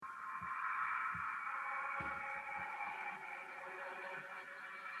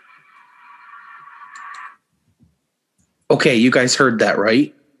Okay, you guys heard that,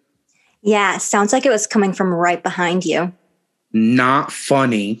 right? Yeah, sounds like it was coming from right behind you. Not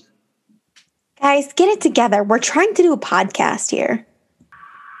funny. Guys, get it together. We're trying to do a podcast here.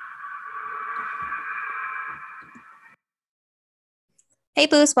 Hey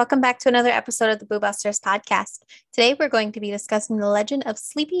Boos, welcome back to another episode of the Boo Busters podcast. Today we're going to be discussing the legend of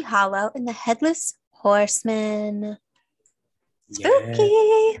Sleepy Hollow and the Headless Horseman. Spooky!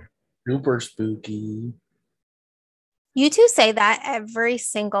 Yeah, super spooky. You two say that every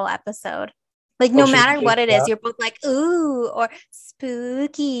single episode. Like no matter what it is, you're both like, ooh, or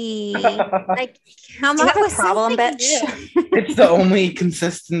spooky. Like, come Do you up have a with problem, something bitch? new. It's the only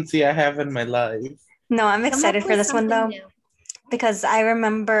consistency I have in my life. No, I'm Come up excited for with this one though, something new. because I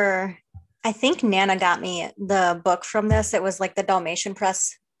remember, I think Nana got me the book from this. It was like the Dalmatian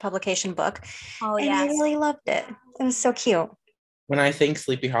Press publication book. Oh And I yes. really loved it. It was so cute. When I think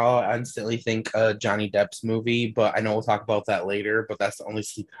Sleepy Hollow, I instantly think Johnny Depp's movie, but I know we'll talk about that later, but that's the only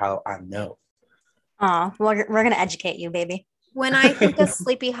Sleepy Hollow I know. Oh, we're going to educate you, baby. When I think of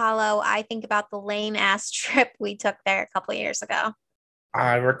Sleepy Hollow, I think about the lame ass trip we took there a couple of years ago.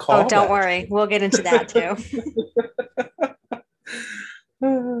 I recall Oh, don't that. worry. We'll get into that too.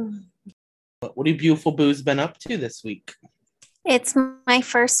 What have beautiful Boo's been up to this week? It's my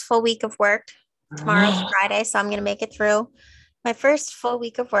first full week of work. Tomorrow's Friday, so I'm going to make it through my first full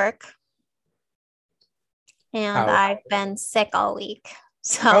week of work. And How? I've been sick all week.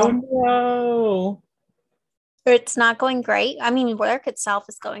 So Oh no. it's not going great. I mean, work itself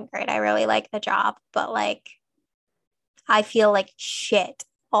is going great. I really like the job, but like I feel like shit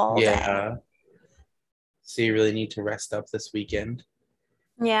all day. Yeah. So you really need to rest up this weekend.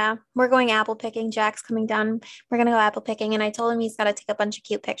 Yeah, we're going apple picking. Jack's coming down. We're going to go apple picking. And I told him he's got to take a bunch of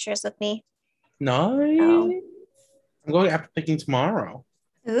cute pictures with me. Nice. Oh. I'm going apple picking tomorrow.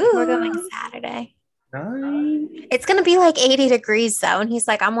 Ooh. We're going Saturday. Nice. It's going to be like 80 degrees though. And he's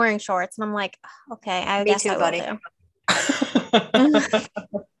like, I'm wearing shorts. And I'm like, okay, I Me guess too, I will buddy. do.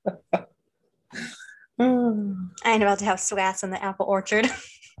 I ain't about to have swass in the apple orchard.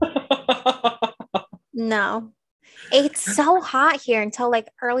 No, it's so hot here until like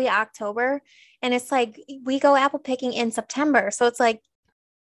early October. And it's like we go apple picking in September. So it's like,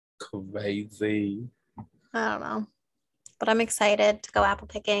 Crazy. I don't know. But I'm excited to go apple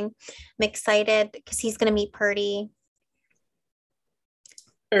picking. I'm excited because he's going to meet Purdy.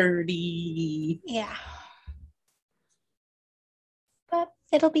 Birdie. Yeah. But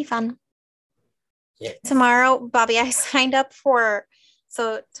it'll be fun. Yeah. Tomorrow, Bobby, I signed up for,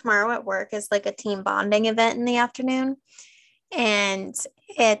 so tomorrow at work is like a team bonding event in the afternoon. And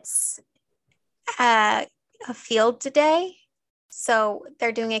it's a field day. So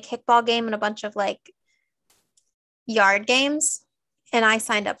they're doing a kickball game and a bunch of like yard games. And I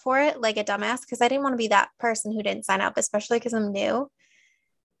signed up for it like a dumbass because I didn't want to be that person who didn't sign up, especially because I'm new.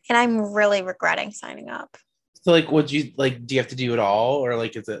 And I'm really regretting signing up. So like would you like do you have to do it all or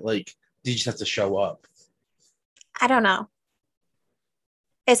like is it like do you just have to show up? I don't know.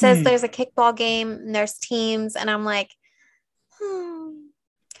 It says there's a kickball game and there's teams, and I'm like,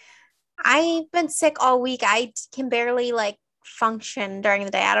 I've been sick all week. I can barely like function during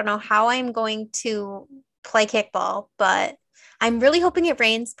the day. I don't know how I'm going to play kickball, but I'm really hoping it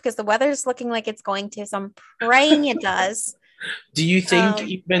rains because the weather's looking like it's going to. So I'm praying it does. Do you think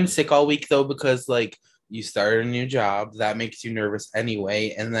you've been sick all week though because like you started a new job that makes you nervous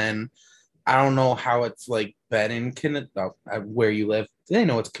anyway, and then I don't know how it's like been in Connecticut, where you live. They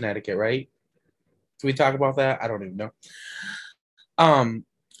know it's Connecticut, right? Can we talk about that? I don't even know.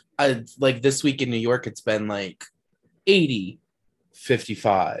 Like this week in New York, it's been like 80,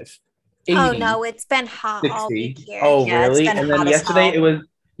 55, 80, Oh no, it's been hot 60. all week here. Oh, Yeah, it's really? been And then hot as hell.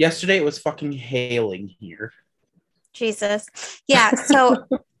 yesterday it was fucking hailing here. Jesus. Yeah. So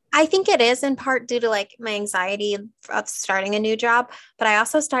I think it is in part due to like my anxiety of starting a new job, but I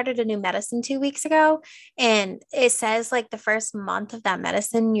also started a new medicine 2 weeks ago. And it says like the first month of that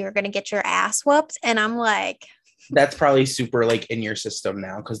medicine, you're going to get your ass whooped. And I'm like, That's probably super like in your system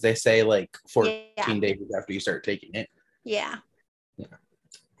now because they say like 14 yeah. days after you start taking it. Yeah. Yeah.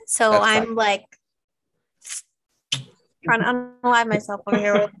 So That's I'm fine. like trying to unalive myself over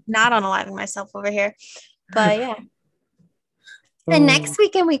here, not unaliving myself over here. But yeah. And next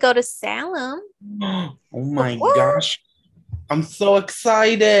weekend we go to Salem. Oh my Woo! gosh. I'm so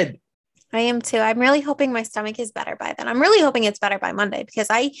excited. I am too. I'm really hoping my stomach is better by then. I'm really hoping it's better by Monday because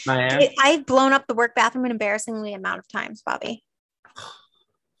I've blown up the work bathroom an embarrassingly amount of times, Bobby.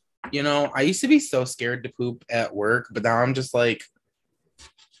 You know, I used to be so scared to poop at work, but now I'm just like,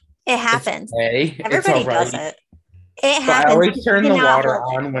 It happens. hey, Everybody does it. It So I happens. always turn the Cannot water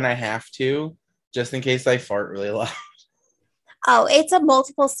help it. on when I have to, just in case I fart really loud. Oh, it's a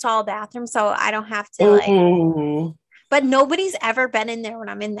multiple stall bathroom, so I don't have to Oh. but nobody's ever been in there when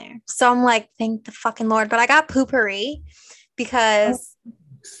I'm in there. So I'm like, thank the fucking Lord. But I got poopery because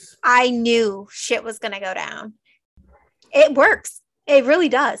I knew shit was going to go down. It works. It really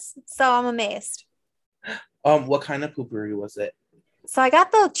does. So I'm amazed. What kind of poopery was it? So I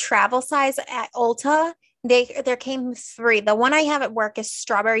got the travel size at Ulta. There came 3. The one I have at work is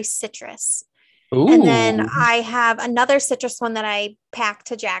strawberry citrus. Ooh. And then I have another citrus one that I packed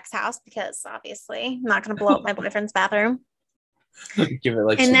to Jack's house because obviously I'm not going to blow up my boyfriend's bathroom. Give it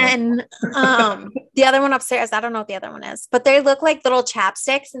like. And then the other one upstairs, I don't know what the other one is, but they look like little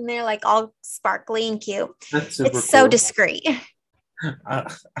chapsticks and they're like all sparkly and cute. That's super it's so cool. discreet. I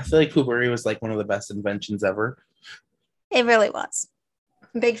feel like poopery was like one of the best inventions ever. It really was.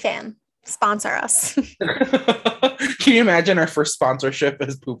 Big fan. Sponsor us. Can you imagine our first sponsorship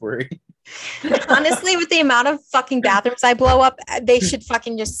as poopery? Honestly, with the amount of fucking bathrooms I blow up, they should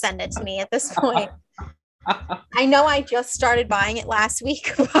fucking just send it to me at this point. I know I just started buying it last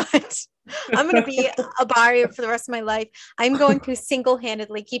week, but I'm going to be a buyer for the rest of my life. I'm going to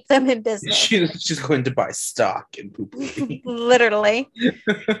single-handedly keep them in business. She's going to buy stock in poopery. Literally.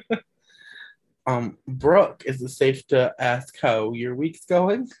 Brooke, is it safe to ask how your week's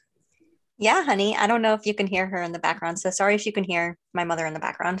going? Yeah, honey. I don't know if you can hear her in the background. So sorry if you can hear my mother in the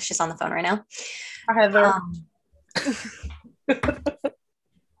background. She's on the phone right now. Hi, Heather.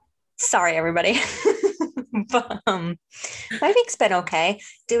 Sorry, everybody. But, my week's been okay.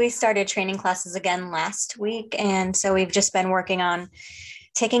 Dewey started training classes again last week. And so we've just been working on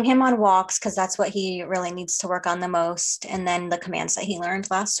taking him on walks because that's what he really needs to work on the most. And then the commands that he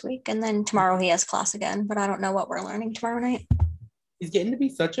learned last week. And then tomorrow he has class again, but I don't know what we're learning tomorrow night. He's getting to be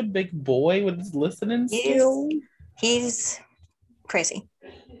such a big boy with his listening skills. He's crazy.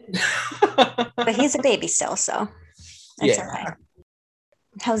 But he's a baby still, so it's all right.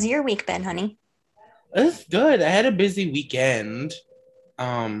 How's your week been, honey? It's good. I had a busy weekend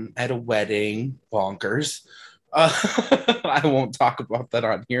at a wedding. Bonkers. I won't talk about that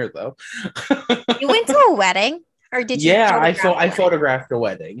on here, though. You went to a wedding? Or did you? Yeah, I photographed a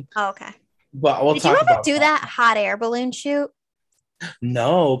wedding. Oh, okay. But we'll did talk you ever about do that hot air balloon shoot?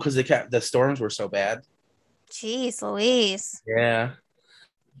 No, because the storms were so bad. Jeez Louise. Yeah.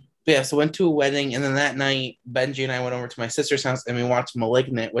 But yeah, so went to a wedding, and then that night, Benji and I went over to my sister's house, and we watched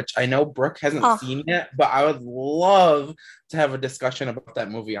 *Malignant*, which I know Brooke hasn't seen yet, but I would love to have a discussion about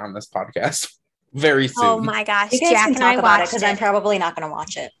that movie on this podcast very soon. Oh my gosh, Jack and I watched it because I'm probably not going to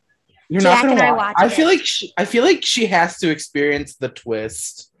watch it. You're Jack not going to watch it. it. I feel like she has to experience the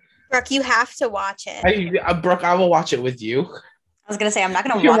twist. Brooke, you have to watch it. Brooke, I will watch it with you. I was going to say, I'm not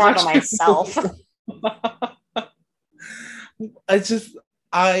going to watch it by myself. It's just,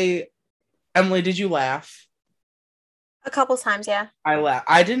 Emily, did you laugh? A couple times, yeah. I laughed.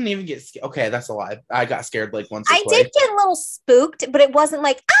 I didn't even get scared. Okay, that's a lie. I got scared like once or I twice. did get a little spooked, but it wasn't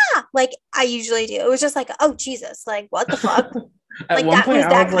like, like I usually do. It was just like, oh, Jesus, like, what the fuck? At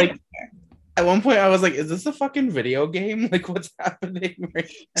one point, I was like, is this a fucking video game? Like, what's happening right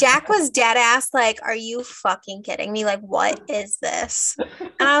now? Jack was dead ass like, are you fucking kidding me? Like, what is this?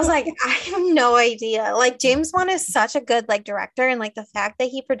 And I was like, I have no idea. Like, James Wan is such a good like director, and like the fact that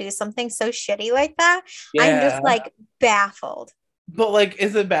he produced something so shitty like that, I'm just like baffled. But like,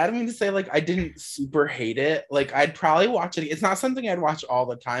 is it bad of me to say like I didn't super hate it? Like, I'd probably watch it. It's not something I'd watch all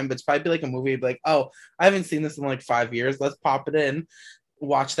the time, but it's probably like a movie. I'd be like, oh, I haven't seen this in like 5 years. Let's pop it in.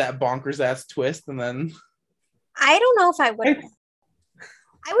 Watch that bonkers ass twist, and then I don't know if I would.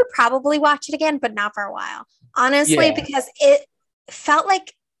 I would probably watch it again, but not for a while, honestly, because it felt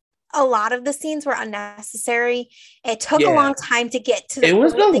like a lot of the scenes were unnecessary. It took a long time to get to. It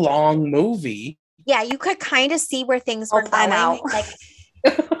was a long movie. Yeah, you could kind of see where things were going. Out. Like,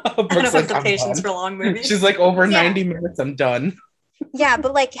 I don't have the patience for long movies. She's like, over 90 minutes, I'm done. Yeah,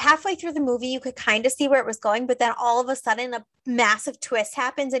 but like halfway through the movie, you could kind of see where it was going, but then all of a sudden a massive twist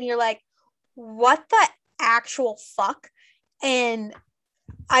happens and you're like, what the actual fuck? And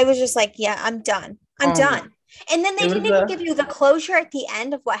I was just like, yeah, I'm done. I'm done. And then they didn't even give you the closure at the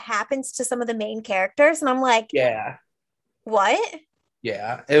end of what happens to some of the main characters. And I'm like, yeah, what?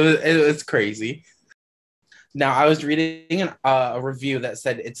 Yeah, it was crazy. Now, I was reading a review that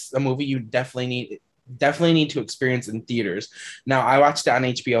said it's a movie you definitely need to experience in theaters. Now, I watched it on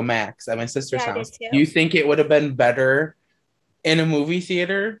HBO Max at my sister's house. Do you think it would have been better in a movie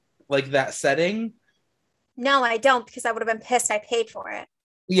theater, like that setting? No, I don't, because I would have been pissed I paid for it.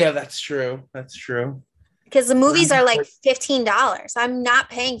 Yeah, that's true. That's true. Because the movies are like $15. I'm not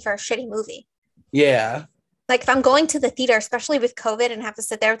paying for a shitty movie. Yeah. Like if I'm going to the theater, especially with COVID and have to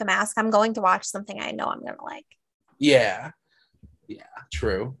sit there with a mask, I'm going to watch something I know I'm going to like. Yeah. Yeah,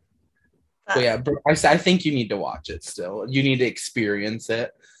 true. But yeah, I think you need to watch it still. You need to experience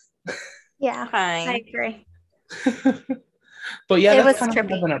it. Yeah, Fine. I agree. But yeah, It that's was kind of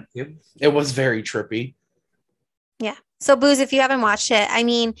what I've trippy. been up to. It was very trippy. Yeah. So, Booze, if you haven't watched it, I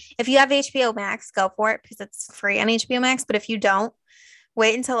mean, if you have HBO Max, go for it because it's free on HBO Max. But if you don't,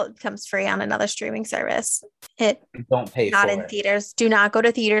 wait until it becomes free on another streaming service. It Don't pay not for in it. theaters. Do not go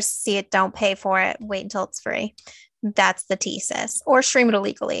to theaters to see it. Don't pay for it. Wait until it's free. That's the thesis. Or stream it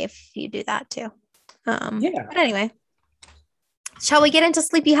illegally if you do that too. Yeah. But anyway, shall we get into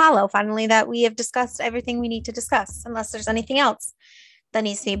Sleepy Hollow? Finally, that we have discussed everything we need to discuss, unless there's anything else that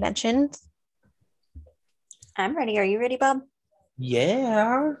needs to be mentioned. I'm ready. Are you ready, Bob?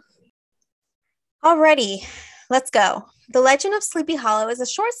 Yeah. Alrighty, let's go. The Legend of Sleepy Hollow is a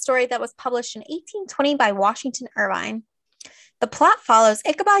short story that was published in 1820 by Washington Irvine. The plot follows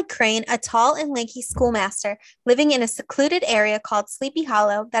Ichabod Crane, a tall and lanky schoolmaster living in a secluded area called Sleepy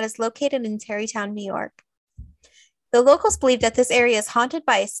Hollow that is located in Tarrytown, New York. The locals believe that this area is haunted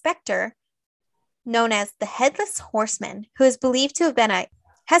by a specter known as the Headless Horseman, who is believed to have been a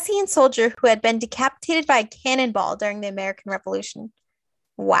Hessian soldier who had been decapitated by a cannonball during the American Revolution.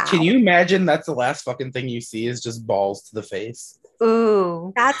 Wow. Can you imagine that's the last fucking thing you see is just balls to the face?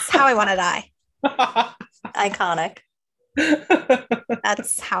 Ooh, That's how I want to die. iconic.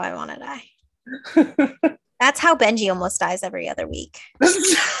 That's how I want to die. That's how Benji almost dies every other week.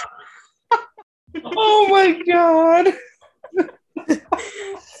 Oh my god.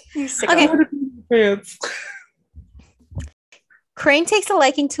 You sick Okay. Pants. Crane takes a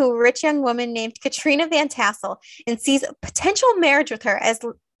liking to a rich young woman named Katrina Van Tassel and sees a potential marriage with her as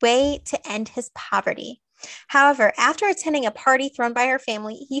a way to end his poverty. However, after attending a party thrown by her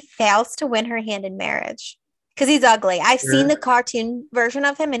family, he fails to win her hand in marriage because he's ugly. I've seen the cartoon version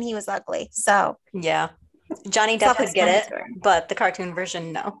of him and he was ugly. So Yeah. Johnny Depp could get it, Self-explanatory. but the cartoon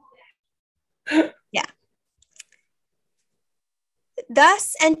version, no. Yeah.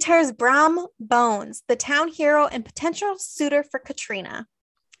 Thus enters Brom Bones, the town hero and potential suitor for Katrina.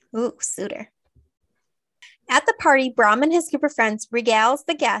 Ooh, suitor. At the party, Brom and his group of friends regales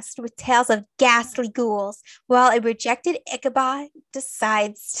the guest with tales of ghastly ghouls, while a rejected Ichabod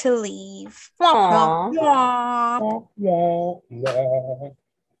decides to leave. Aww.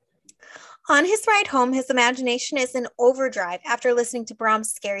 On his ride home, his imagination is in overdrive after listening to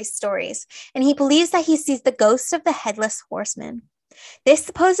Brom's scary stories, and he believes that he sees the ghost of the Headless Horseman. This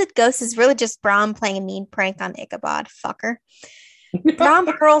supposed ghost is really just Brom playing a mean prank on Ichabod, fucker. Brom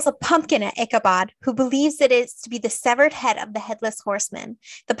hurls a pumpkin at Ichabod, who believes it is to be the severed head of the Headless Horseman.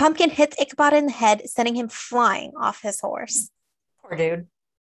 The pumpkin hits Ichabod in the head, sending him flying off his horse. Poor dude.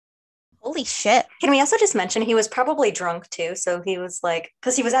 Holy shit. Can we also just mention he was probably drunk too? So he was like,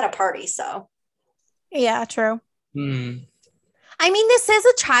 because he was at a party. So Yeah, true. Hmm. I mean, this is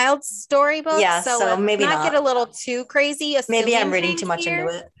a child's storybook, Yeah, so so let's maybe not get not. a little too crazy. Maybe I'm assuming reading things too much here.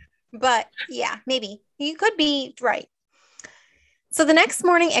 into it. But yeah, maybe. You could be right. So the next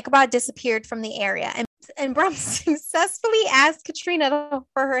morning, Ichabod disappeared from the area, and Brom successfully asked Katrina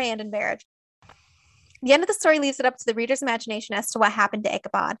for her hand in marriage. The end of the story leaves it up to the reader's imagination as to what happened to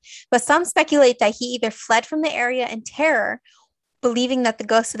Ichabod, but some speculate that he either fled from the area in terror, believing that the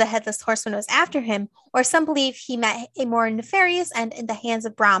ghost of the Headless Horseman was after him, or some believe he met a more nefarious end in the hands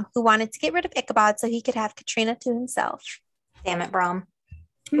of Brom, who wanted to get rid of Ichabod so he could have Katrina to himself. Damn it, Brom.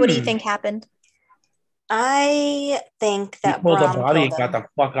 What do you think happened? I think He that pulled the Brom body and killed got him.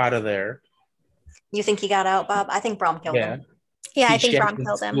 the fuck out of there. You think he got out, Bob? I think Brom killed Yeah. him. Yeah, I He think shagged Brom and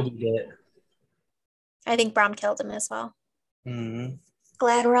killed him. Scooby did. I think Brom killed him as well. Mhm.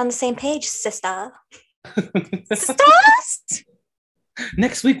 Glad we're on the same page, sister. Stars!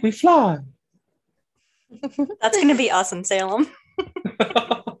 Next week we fly. That's going to be us in Salem.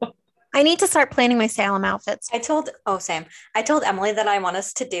 I need to start planning my Salem outfits. I told Emily that I want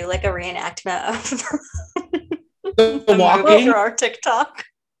us to do like a reenactment of The the walking, for our TikTok.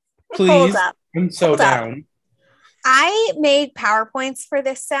 please. Hold up. I'm so Hold up. down. I made PowerPoints for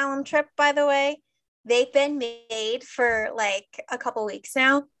this Salem trip, by the way. They've been made for like a couple weeks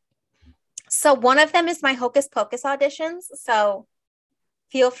now. So one of them is my Hocus Pocus auditions. So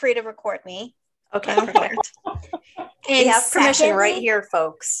feel free to record me. Okay, perfect. We And have permission secondly- right here,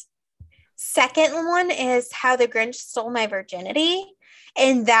 folks. Second one is How the Grinch Stole My Virginity.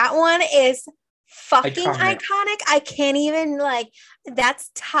 And that one is fucking Iconic. iconic. I can't even that's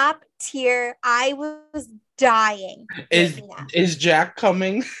top tier. I was dying. Is making that. is Jack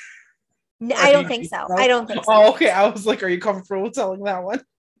coming? I don't think so. I don't think so. Oh, okay. I was like, are you comfortable with telling that one?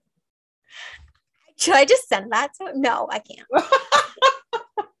 Should I just send that to him? No, I can't.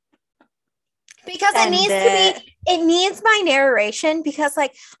 Because it needs my narration, because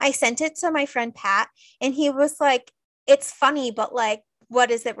like I sent it to my friend Pat and he was like, it's funny, but like, what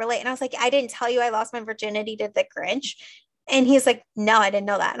does it relate? And I was like, I didn't tell you I lost my virginity to the Grinch. And he's like, no, I didn't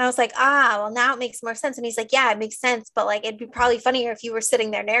know that. And I was like, well, now it makes more sense. And he's like, yeah, it makes sense. But like, it'd be probably funnier if you were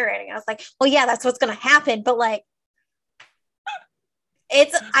sitting there narrating. And I was like, well, yeah, that's what's going to happen. But like,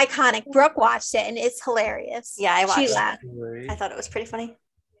 it's iconic. Brooke watched it and it's hilarious. Yeah, I watched it. I thought it was pretty funny.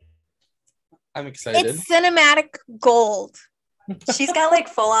 I'm excited. It's cinematic gold. She's got like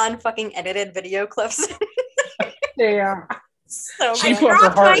full on fucking edited video clips. Yeah. So I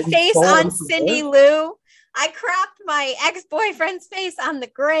cropped my face on Cindy Lou. I cropped my ex-boyfriend's face on the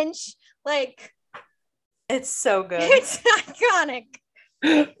Grinch. Like, it's so good. It's iconic.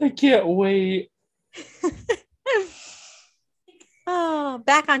 I can't wait. Oh,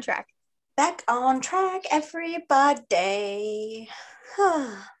 back on track. Back on track, everybody.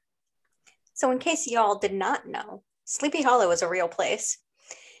 So in case y'all did not know, Sleepy Hollow is a real place.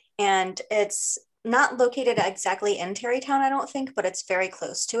 And it's not located exactly in Tarrytown, I don't think, but it's very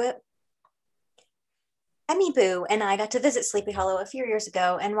close to it. Emmy Boo and I got to visit Sleepy Hollow a few years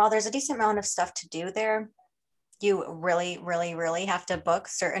ago, and while there's a decent amount of stuff to do there, you really, really, really have to book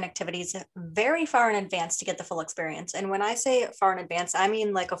certain activities very far in advance to get the full experience. And when I say far in advance, I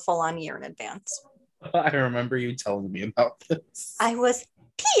mean like a full-on year in advance. I remember you telling me about this. I was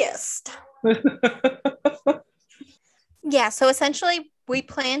pissed. Yeah, so essentially we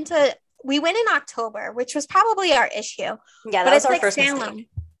went in October, which was probably our issue. Yeah, that was our first mistake.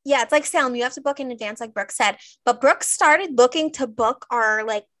 Yeah, it's like Salem. You have to book in advance, like Brooke said. But Brooke started looking to book our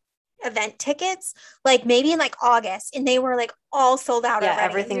like event tickets, like maybe in like August, and they were like all sold out. Yeah, already.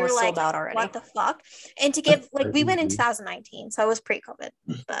 everything was sold out already. What the fuck? And to give like we went in 2019, so it was pre-COVID,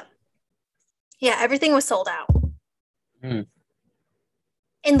 but yeah, everything was sold out. And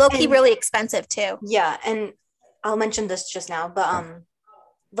low-key really expensive too. Yeah, and I'll mention this just now, but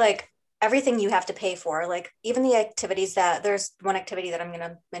like everything you have to pay for, like even the activities that there's one activity that I'm going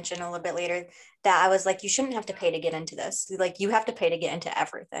to mention a little bit later that I was like, you shouldn't have to pay to get into this. Like you have to pay to get into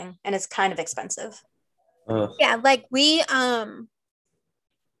everything. And it's kind of expensive. Yeah. Like we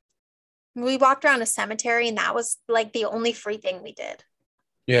walked around a cemetery and that was like the only free thing we did.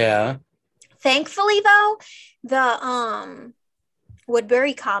 Yeah. Thankfully though, the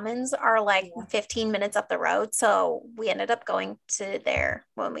Woodbury Commons are like 15 minutes up the road. So we ended up going to there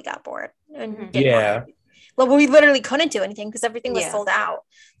when we got bored. And well, we literally couldn't do anything because everything was sold out.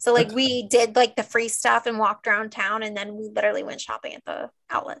 So like we did like the free stuff and walked around town, and then we literally went shopping at the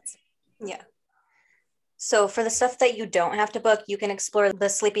outlets. Yeah. So for the stuff that you don't have to book, you can explore the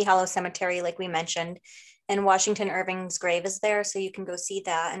Sleepy Hollow Cemetery, like we mentioned, and Washington Irving's grave is there. So you can go see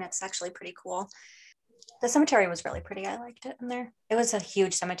that. And it's actually pretty cool. The cemetery was really pretty. I liked it in there. It was a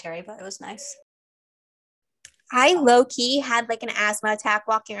huge cemetery, but it was nice. I low-key had like an asthma attack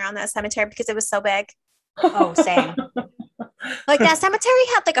walking around that cemetery because it was so big. Oh, same. Like that cemetery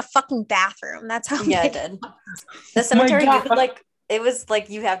had like a fucking bathroom. That's how big it did. The cemetery, you could, like, it was like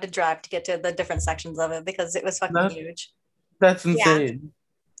you have to drive to get to the different sections of it because it was fucking huge. That's insane.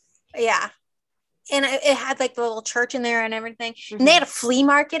 Yeah. And it had like the little church in there and everything. Mm-hmm. And they had a flea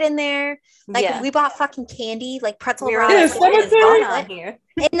market in there. Like we bought fucking candy, like pretzel fries. In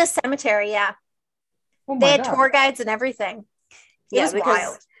the cemetery, yeah. Oh they had tour guides and everything. It was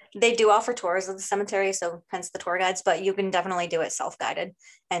wild. They do offer tours of the cemetery, so hence the tour guides, but you can definitely do it self-guided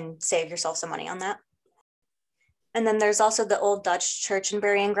and save yourself some money on that. And then there's also the Old Dutch Church and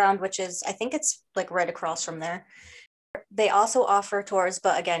Burying Ground, which is, I think it's like right across from there. They also offer tours,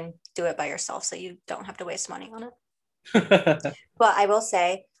 but again, do it by yourself so you don't have to waste money on it. But I will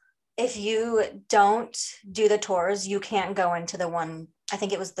say, if you don't do the tours, you can't go into the one, I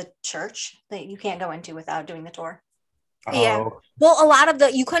think it was the church that you can't go into without doing the tour. Yeah. Well, a lot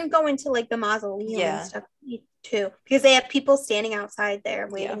of you couldn't go into like the mausoleum and stuff too, because they have people standing outside there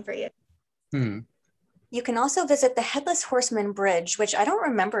waiting for you. You can also visit the Headless Horseman Bridge, which I don't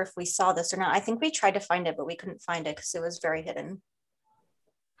remember if we saw this or not. I think we tried to find it, but we couldn't find it because it was very hidden.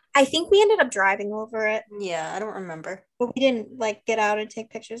 I think we ended up driving over it. Yeah, I don't remember. But we didn't like get out and take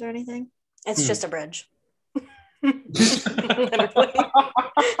pictures or anything. It's just a bridge. Literally.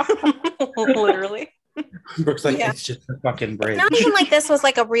 Literally. Brooke's like, it's just a fucking bridge. Not even like this was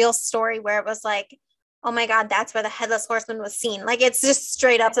like a real story where it was like, oh my God, that's where the Headless Horseman was seen. Like it's just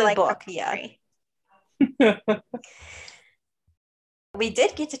straight up like a book. Yeah. We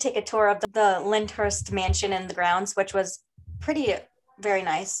did get to take a tour of the Lyndhurst Mansion and the grounds, which was very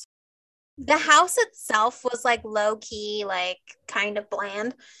nice. The house itself was like low key, like kind of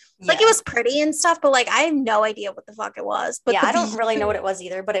bland. Like Yeah. it was pretty and stuff, but like I have no idea what the fuck it was. But Yeah, the I don't view- really know what it was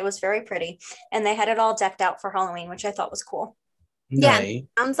either, but it was very pretty. And they had it all decked out for Halloween, which I thought was cool. Yeah, Nice. the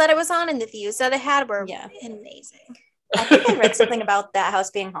sounds that it was on and the views that it had were Yeah. amazing. I think I read something about that house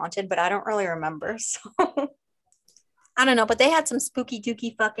being haunted, but I don't really remember. So I don't know, but they had some spooky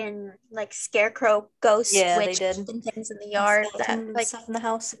dooky fucking like scarecrow ghost Yeah, they witch did. and things in the yard that and like stuff in the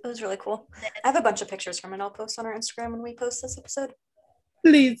house. It was really cool. I have a bunch of pictures from it. I'll post on our Instagram when we post this episode.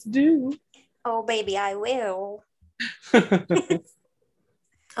 Please do. Oh, baby, I will.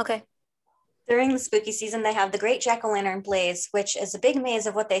 okay. During the spooky season, they have the Great Jack-o'-lantern Blaze, which is a big maze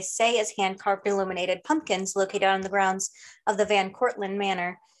of what they say is hand-carved illuminated pumpkins located on the grounds of the Van Cortlandt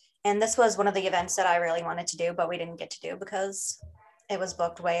Manor. And this was one of the events that I really wanted to do, but we didn't get to do because it was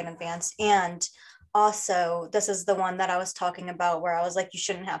booked way in advance. And also, this is the one that I was talking about where I was like, you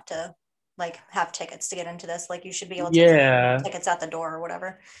shouldn't have to like have tickets to get into this. Like you should be able to get tickets at the door or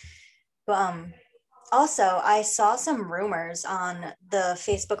whatever. But also, I saw some rumors on the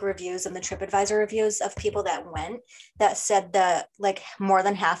Facebook reviews and the TripAdvisor reviews of people that went that said that like more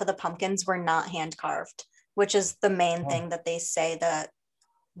than half of the pumpkins were not hand carved, which is the main thing that they say that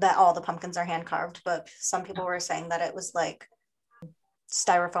all the pumpkins are hand carved. But some people were saying that it was like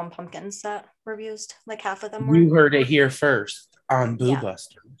styrofoam pumpkins that were used, like half of them were. You heard it here first on Boo Yeah.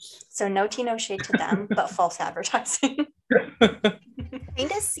 Busters. So no tea, no shade to them, but false advertising. I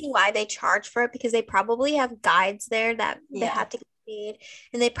kind of see why they charge for it because they probably have guides there that they Yeah. have to get paid,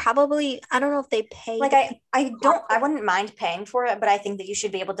 and they probably I don't know if they pay. Like I wouldn't mind paying for it, but I think that you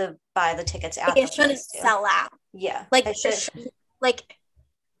should be able to buy the tickets at like the it shouldn't place, too. sell out. Yeah, Like it should. like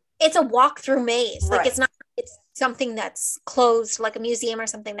it's a walk-through maze. Like Right. it's not. It's something that's closed, like a museum or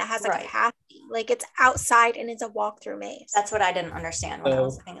something that has a Right. capacity. Like it's outside and it's a walk-through maze. That's what I didn't understand when I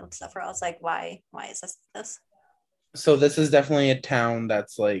was looking at stuff. Where I was like, why is this? So this is definitely a town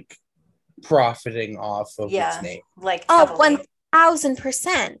that's like profiting off of Yeah. its name. Like Oh, heavily,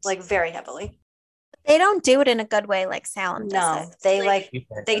 1000%. like very heavily. They don't do it in a good way like Salem does No, it. they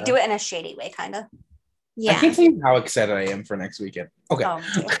they do it in a shady way, kind of. I Yeah. can't tell you how excited I am for next weekend. Okay. Oh, me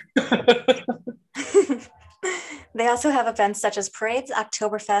too. They also have events such as parades,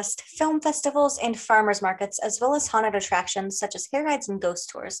 Oktoberfest, film festivals, and farmers markets, as well as haunted attractions such as hair rides and ghost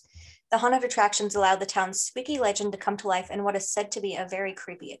tours. The haunted attractions allow the town's spooky legend to come to life in what is said to be a very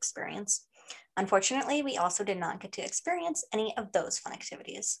creepy experience. Unfortunately, we also did not get to experience any of those fun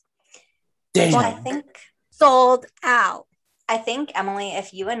activities. Damn. So Sold out. I think, Emily,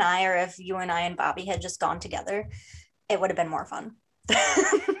 if you and I and Bobby had just gone together, it would have been more fun.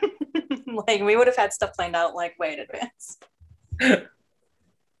 Like we would have had stuff planned out like way in advance.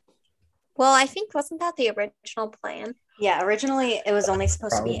 Well, I think wasn't that the original plan? Yeah, originally it was only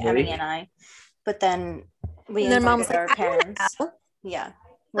supposed to be Probably. Emmy and I, but then we And then Mom's invited our like, "I don't parents. know." Yeah,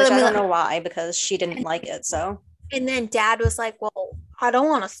 which then I we don't let- know why because she didn't like it. So And then Dad was like, "Well, I don't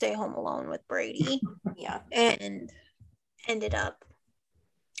want to stay home alone with Brady," yeah, and ended up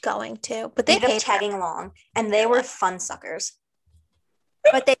going to. But they ended up paid, tagging along, and they were fun suckers.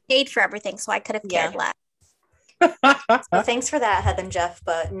 but they paid for everything, so I could have cared less. So thanks for that, Heather and Jeff,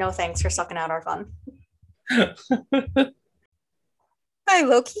 but no thanks for sucking out our fun. I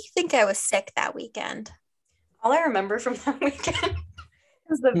low-key think I was sick that weekend. All I remember from that weekend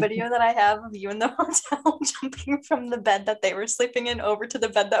is the video that I have of you in the hotel jumping from the bed that they were sleeping in over to the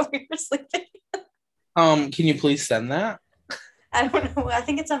bed that we were sleeping in. Can you please send that? I don't know. I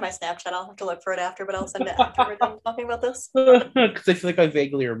think it's on my Snapchat. I'll have to look for it after, but I'll send it after we're done talking about this. Because I feel like I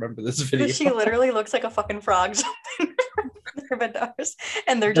vaguely remember this video. She literally looks like a fucking frog jumping from their bed to ours.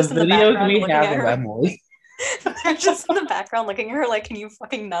 And they're The just in the videos background we looking have at of her. Emily. They're just in the background looking at her like, can you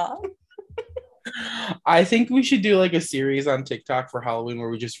fucking not? I think we should do like a series on TikTok for Halloween where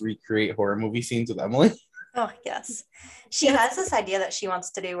we just recreate horror movie scenes with Emily. Oh, yes. She has this idea that she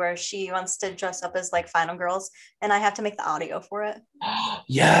wants to do where she wants to dress up as like Final Girls, and I have to make the audio for it.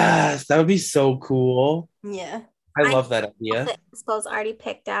 Yes, that would be so cool. Yeah. I love that idea. The inspos already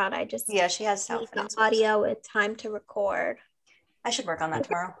picked out. I just Yeah, she has need outfits. the audio with time to record. I should work on that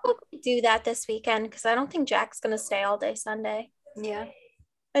tomorrow. We'll do that this weekend because I don't think Jack's gonna stay all day Sunday. Yeah.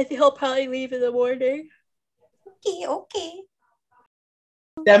 I think he'll probably leave in the morning. Okay.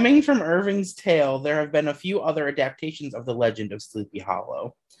 Stemming from Irving's tale, there have been a few other adaptations of the legend of Sleepy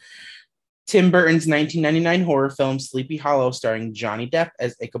Hollow. Tim Burton's 1999 horror film Sleepy Hollow, starring Johnny Depp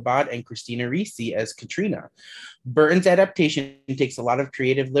as Ichabod and Christina Ricci as Katrina. Burton's adaptation takes a lot of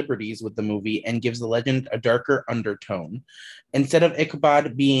creative liberties with the movie and gives the legend a darker undertone. Instead of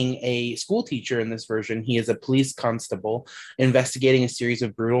Ichabod being a school teacher in this version, he is a police constable investigating a series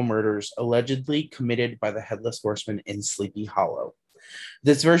of brutal murders allegedly committed by the Headless Horseman in Sleepy Hollow.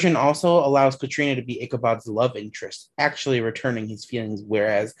 This version also allows Katrina to be Ichabod's love interest, actually returning his feelings,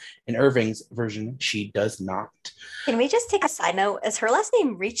 whereas in Irving's version, she does not. Can we just take a side note? Is her last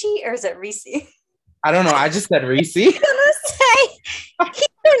name Ricci or is it Reese? I don't know. I just said Reese. I was gonna say he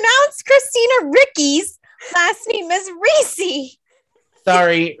pronounced Christina Ricci's last name is Reese.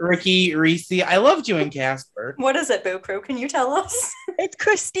 Sorry, Ricky, Reese. I loved you and Casper. What is it, Boo Crew? Can you tell us? It's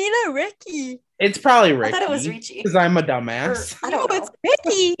Christina Ricci. It's probably Ricky. I thought it was Ricci. Because I'm a dumbass. I don't know. It's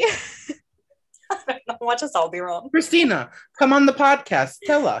Ricky. I don't know. Watch us all be wrong. Christina, come on the podcast.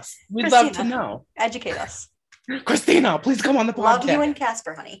 Tell us. We'd love to know. Educate us. Christina, please come on the podcast. Love you and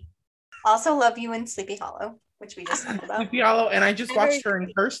Casper, honey. Also love you in Sleepy Hollow, which we just talked about. Sleepy Hollow, and I just watched her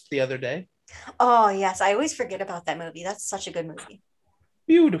in Cursed the other day. Oh, yes. I always forget about that movie. That's such a good movie.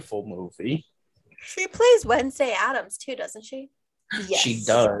 Beautiful movie. She plays Wednesday Addams too, doesn't she? Yes. She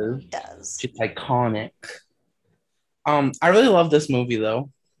does. She does. She's iconic. I really love this movie though.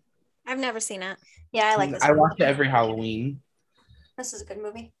 I've never seen it. Yeah, I like this. I watch it every Halloween. This is a good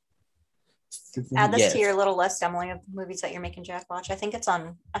movie. Add this Yes. to your little list, Emily, of movies that you're making Jack watch. I think I saw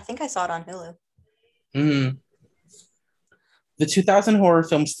it on Hulu. Mm-hmm. The 2000 horror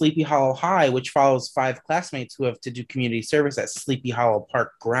film Sleepy Hollow High, which follows 5 classmates who have to do community service at Sleepy Hollow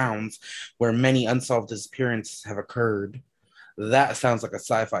Park grounds, where many unsolved disappearances have occurred. That sounds like a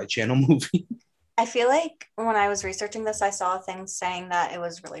Sci-Fi Channel movie. I feel like when I was researching this, I saw things saying that it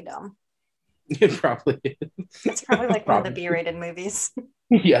was really dumb. It probably is. It's probably like one of the B-rated movies.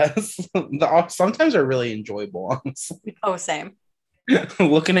 Yes. Sometimes are really enjoyable, honestly. Oh, same.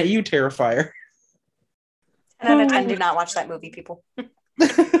 Looking at you, Terrifier. 10 out of 10, do not watch that movie, people.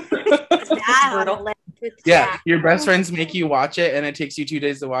 Brutal. Yeah, your best friends make you watch it, and it takes you 2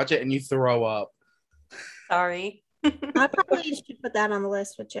 days to watch it, and you throw up. Sorry. I probably should put that on the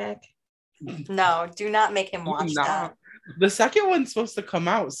list with Jack. No, do not make him watch that. The second one's supposed to come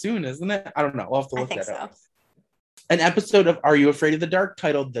out soon, isn't it? I don't know. We'll have to look that up. So. An episode of Are You Afraid of the Dark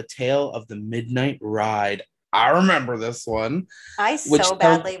titled The Tale of the Midnight Ride. I remember this one. I so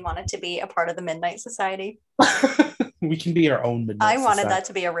badly wanted to be a part of the Midnight Society. We can be our own Midnight Society. I wanted that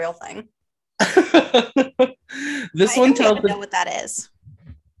to be a real thing. This one tells us. Know what that is.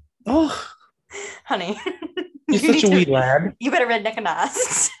 Oh, honey. You're such a wee lad. You better read Nick and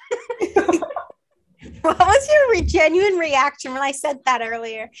Nas. What was your genuine reaction when I said that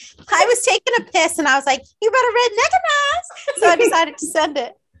earlier? I was taking a piss and I was like, you better read Nick and Nas. So I decided to send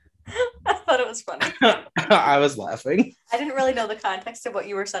it. I thought it was funny. I was laughing. I didn't really know the context of what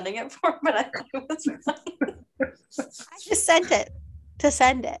you were sending it for, but I thought it was funny. I just sent it to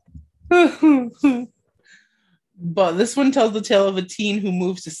send it. But this one tells the tale of a teen who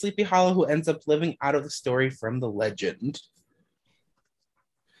moves to Sleepy Hollow who ends up living out of the story from the legend.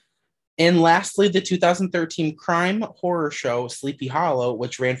 And lastly, the 2013 crime horror show Sleepy Hollow,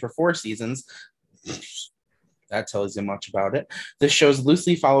 which ran for 4 seasons. That tells you much about it. This show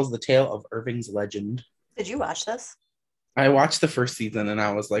loosely follows the tale of Irving's legend. Did you watch this? I watched the first season and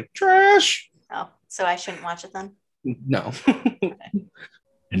I was like, trash. Oh, so I shouldn't watch it then? No. Okay.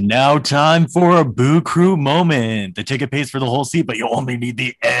 And now time for a Boo Crew moment. The ticket pays for the whole seat, but you only need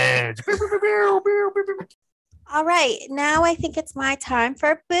the edge. All right, now I think it's my time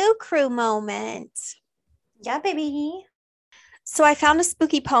for a Boo Crew moment. Yeah, baby. So I found a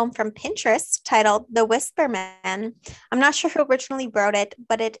spooky poem from Pinterest titled The Whisper Man. I'm not sure who originally wrote it,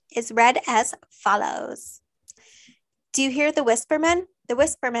 but it is read as follows. Do you hear the whisper men? The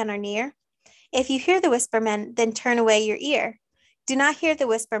whisper men are near. If you hear the whisper men, then turn away your ear. Do not hear the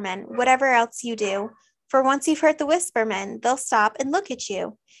whisper men, whatever else you do. For once you've heard the whisper men, they'll stop and look at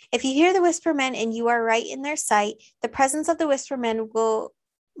you. If you hear the whisper men and you are right in their sight, the presence of the whisper men will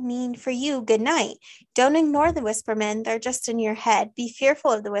mean for you good night. Don't ignore the whisper men, they're just in your head. Be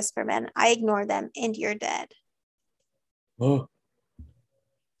fearful of the whisper men. I ignore them and you're dead. Oh.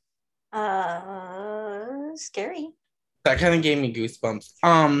 Scary. That kind of gave me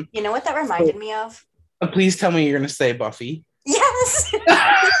goosebumps. You know what that reminded me of? Please tell me you're gonna say Buffy. Yes.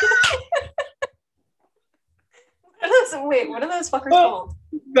 What are those fuckers called?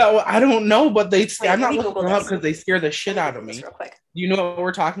 No, I don't know, but I'm not looking Google them up this. because they scare the shit out of me. Real quick. Do you know what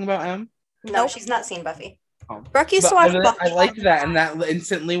we're talking about, Em? No, she's not seen Buffy. Oh. Brooke used to But watch Buffy. I liked that, and that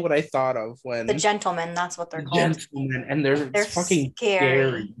instantly what I thought of when The Gentlemen, that's what they're called. Gentlemen, and they're fucking scary.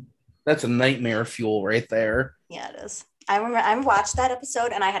 scary. That's a nightmare fuel right there. Yeah, it is. I remember I watched that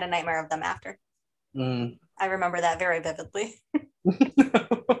episode and I had a nightmare of them after. Mm. I remember that very vividly.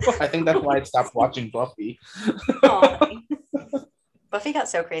 I think that's why I stopped watching Buffy. Oh, Buffy got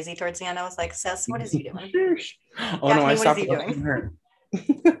so crazy towards the end. I was like, Sis, what is he doing? Oh Daphne, no, I what stopped is he watching doing? her.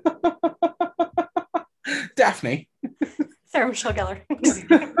 Daphne. Sarah Michelle Gellar. What is he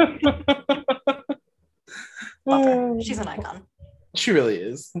doing? Love her. She's an icon. She really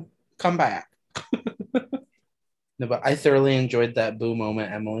is. Come back. No, but I thoroughly enjoyed that boo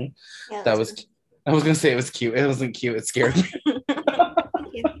moment, Emily. Yeah, That was. I was gonna say it was cute. It wasn't cute. It scared me.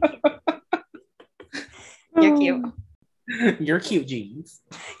 You're cute. You're cute, jeans.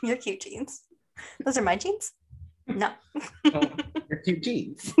 You're cute jeans. Those are my jeans? No. Oh, you're cute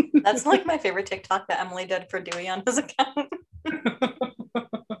jeans. That's like my favorite TikTok that Emily did for Dewey on his account.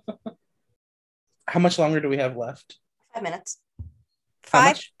 How much longer do we have left? 5 minutes. How 5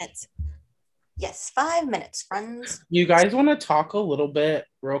 much? minutes. Yes, 5 minutes, friends. You guys want to talk a little bit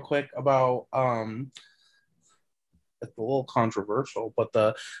real quick about it's a little controversial, but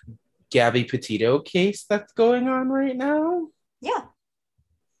the Gabby Petito case that's going on right now? Yeah.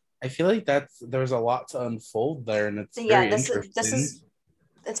 I feel like there's a lot to unfold there, and it's So very yeah, this interesting. is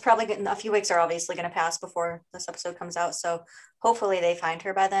it's probably good. A few weeks are obviously going to pass before this episode comes out, so hopefully they find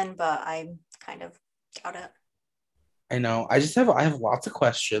her by then. But I kind of doubt it. I know. I have lots of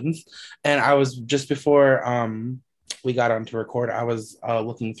questions, and I was just before we got on to record, I was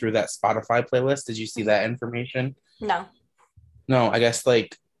looking through that Spotify playlist. Did you see that information? No. No, I guess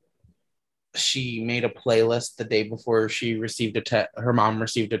like she made a playlist the day before she received her mom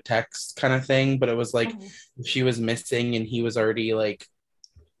received a text kind of thing, but it was like she was missing and he was already like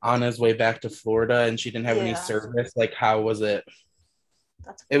on his way back to Florida and she didn't have any service. Like, how was it?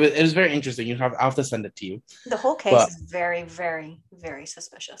 It was very interesting. I'll have to send it to you. The whole case is very, very, very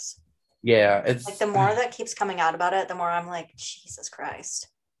suspicious. Yeah, it's like the more that keeps coming out about it, the more I'm like, Jesus Christ.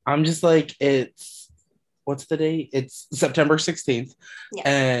 I'm just like, what's the date? It's September 16th. Yeah.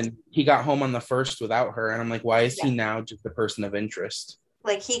 And he got home on the 1st without her. And I'm like, why is he now just a person of interest?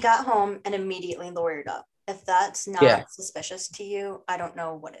 Like, he got home and immediately lawyered up. If that's not suspicious to you, I don't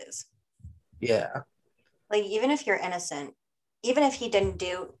know what is. Yeah. Like, even if you're innocent, even if he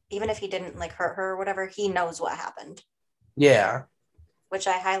didn't like hurt her or whatever, he knows what happened. Yeah. Which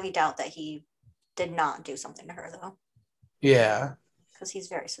I highly doubt that he did not do something to her, though. Yeah. Because he's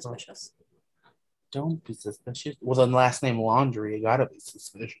very suspicious. Don't be suspicious. Well, then last name Laundry, you gotta be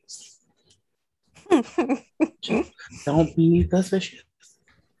suspicious. Don't be suspicious.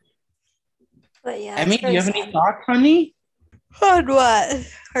 But yeah. Emmy, do you have any thoughts, honey? On what?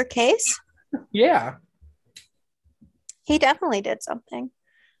 Her case? Yeah. He definitely did something.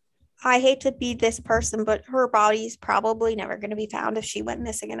 I hate to be this person, but her body's probably never going to be found if she went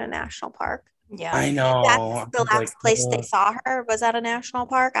missing in a national park. Yeah, I know. That's the last place they saw her was at a national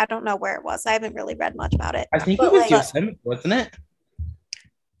park. I don't know where it was. I haven't really read much about it. I think it was Yosemite, wasn't it?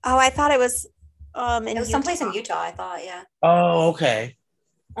 Oh, I thought it was it was someplace in Utah, I thought, yeah. Oh, okay.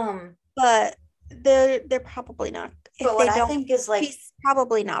 But they're probably not. But what I think is like, he's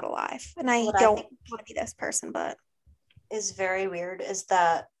probably not alive. And I don't want to be this person, but is very weird is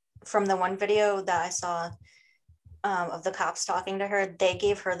that from the one video that I saw of the cops talking to her, they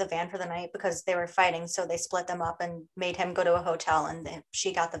gave her the van for the night because they were fighting. So they split them up and made him go to a hotel and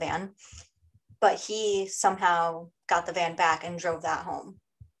she got the van. But he somehow got the van back and drove that home.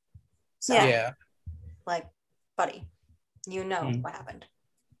 So, yeah. Like, buddy, you know what happened.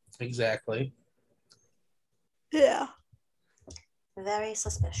 Exactly. Yeah. Very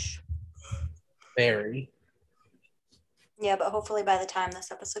suspicious. Very. Yeah, but hopefully by the time this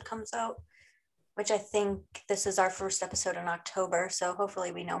episode comes out, which I think this is our first episode in October, so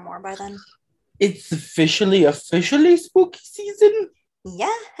hopefully we know more by then. It's officially spooky season.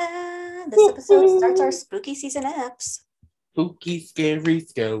 Yeah, this episode starts our spooky season apps. Spooky, scary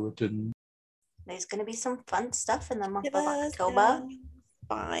skeleton. There's going to be some fun stuff in the month of October.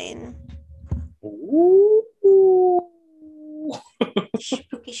 Fine. Ooh.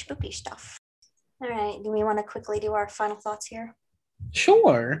 Spooky stuff. All right, do we want to quickly do our final thoughts here?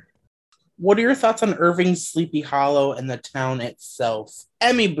 Sure. What are your thoughts on Irving's Sleepy Hollow and the town itself?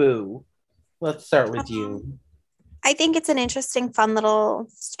 Emmy Boo, let's start with you. I think it's an interesting, fun little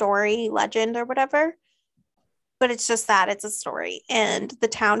story, legend or whatever. But it's just that it's a story and the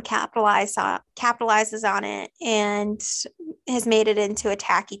town capitalizes on it and has made it into a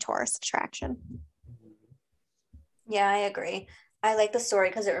tacky tourist attraction. Yeah, I agree. I like the story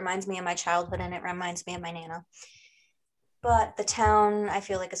because it reminds me of my childhood and it reminds me of my Nana. But the town, I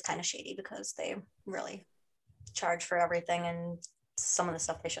feel like, is kind of shady because they really charge for everything and some of the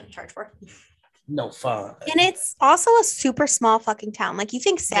stuff they shouldn't charge for. No fun. And it's also a super small fucking town. Like, you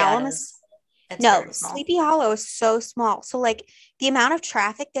think Salem is It's no, very small. Sleepy Hollow is so small. So like the amount of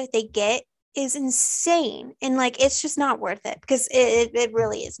traffic that they get is insane. And like it's just not worth it because it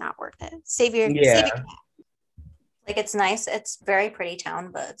really is not worth it. Save your Like, it's nice. It's very pretty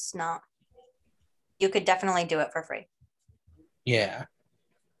town, but it's not. You could definitely do it for free. Yeah.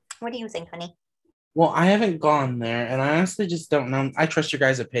 What do you think, honey? Well, I haven't gone there, and I honestly just don't know. I trust your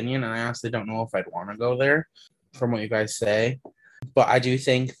guys' opinion, and I honestly don't know if I'd want to go there from what you guys say. But I do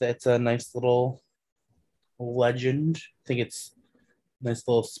think that's a nice little legend. I think it's a nice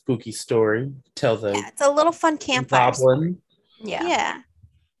little spooky story. Tell the it's a little fun campfire. goblin. Yeah.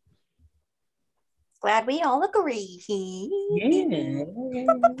 Glad we all agree. Yeah. Pew,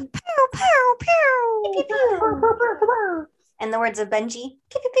 pew, pew. Pew, pew. In the words of Benji,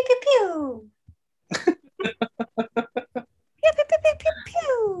 pew, pew, pew, pew, pew. Pew, pew, pew, pew, pew,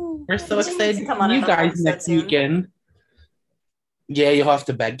 pew. We're so Benji needs excited to to come on see you another guys episode next soon. weekend. Yeah, you'll have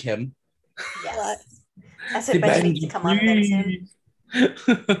to beg him. Yes. I said Benji needs to come on very soon.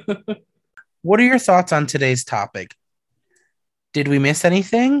 Please. What are your thoughts on today's topic? Did we miss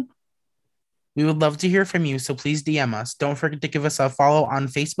anything? We would love to hear from you, so please DM us. Don't forget to give us a follow on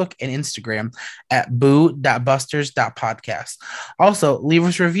Facebook and Instagram at boo.busters.podcast. Also, leave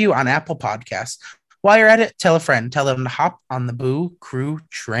us a review on Apple Podcasts. While you're at it, tell a friend. Tell them to hop on the Boo Crew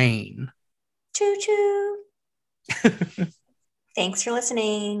train. Choo choo. Thanks for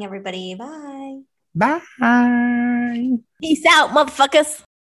listening, everybody. Bye. Bye. Peace out, motherfuckers.